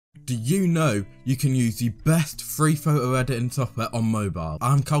Do you know you can use the best free photo editing software on mobile?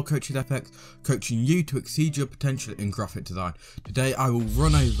 I'm CalCoachesFX, coaching you to exceed your potential in graphic design. Today I will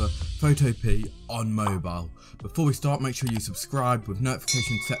run over Photopea on mobile. Before we start, make sure you subscribe with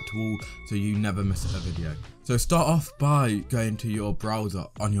notifications set to all so you never miss a video. So start off by going to your browser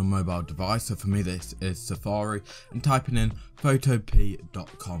on your mobile device. So for me this is Safari, and typing in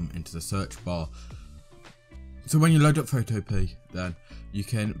photopea.com into the search bar. So when you load up Photopea, then you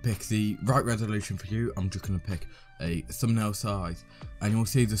can pick the right resolution for you. I'm just going to pick a thumbnail size, and you'll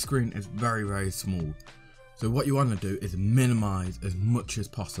see the screen is very small. So what you want to do is minimize as much as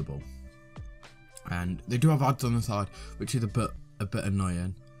possible. And they do have ads on the side, which is a bit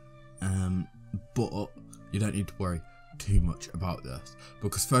annoying, but you don't need to worry too much about this,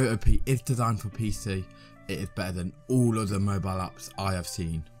 because Photopea is designed for PC. It is better than all other mobile apps I have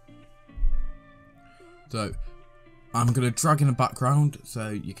seen. So I'm going to drag in a background, so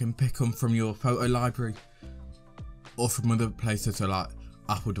you can pick them from your photo library or from other places. So like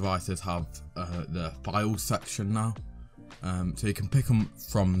Apple devices have the files section now, so you can pick them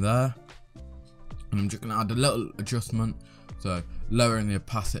from there. And I'm just going to add a little adjustment, so lowering the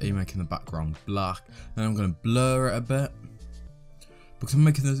opacity, making the background black. Then I'm going to blur it a bit, because I'm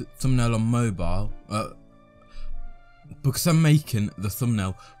making the thumbnail on mobile. Because I'm making the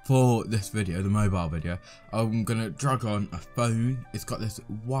thumbnail for this video, the mobile video, I'm going to drag on a phone. It's got this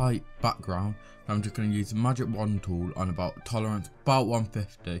white background. I'm just going to use the magic wand tool on about tolerance, about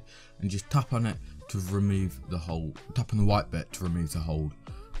 150, and just tap on it to remove the whole, tap on the white bit to remove the whole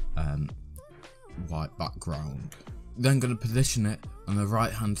white background. Then I'm going to position it on the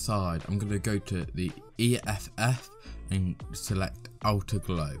right hand side. I'm going to go to the EFF and select outer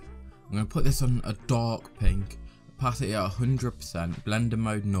glow. I'm going to put this on a dark pink. Opacity at 100%, blender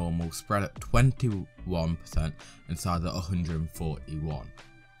mode normal, spread at 21%, and size at 141,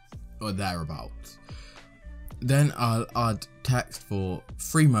 or thereabouts. Then I'll add text for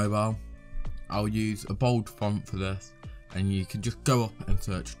free mobile. I'll use a bold font for this, and you can just go up and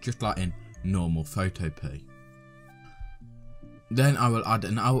search just like in normal Photopea. Then I will add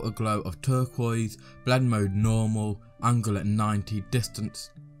an outer glow of turquoise, blend mode normal, angle at 90, distance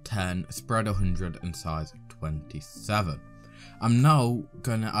 10, spread 100, and size 27. I'm now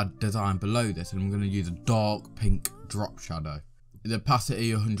going to add design below this, and I'm going to use a dark pink drop shadow. The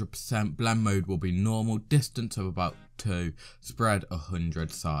opacity 100%, blend mode will be normal, distance of about 2, spread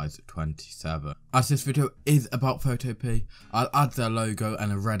 100, size 27. As this video is about Photopea, I'll add their logo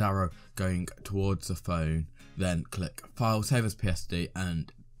and a red arrow going towards the phone. Then click File, Save as PSD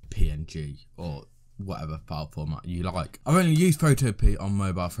and PNG, or whatever file format you like. I've only used Photopea on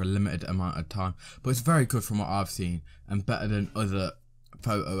mobile for a limited amount of time, but it's very good from what I've seen, and better than other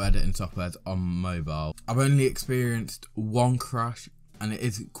photo editing softwares on mobile. I've only experienced one crash, and it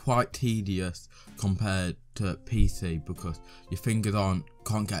is quite tedious compared to PC, because your fingers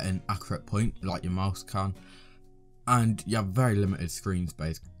can't get an accurate point like your mouse can, and you have very limited screen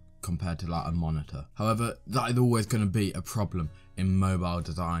space compared to like a monitor. However, that is always going to be a problem in mobile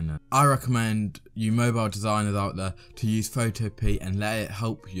designer. I recommend you mobile designers out there to use Photopea and let it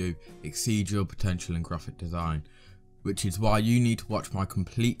help you exceed your potential in graphic design, which is why you need to watch my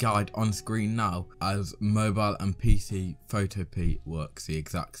complete guide on screen now, as mobile and PC Photopea works the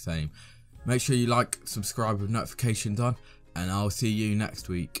exact same. Make sure you like, subscribe with notifications on, and I'll see you next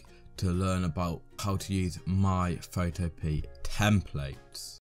week to learn about how to use my Photopea templates.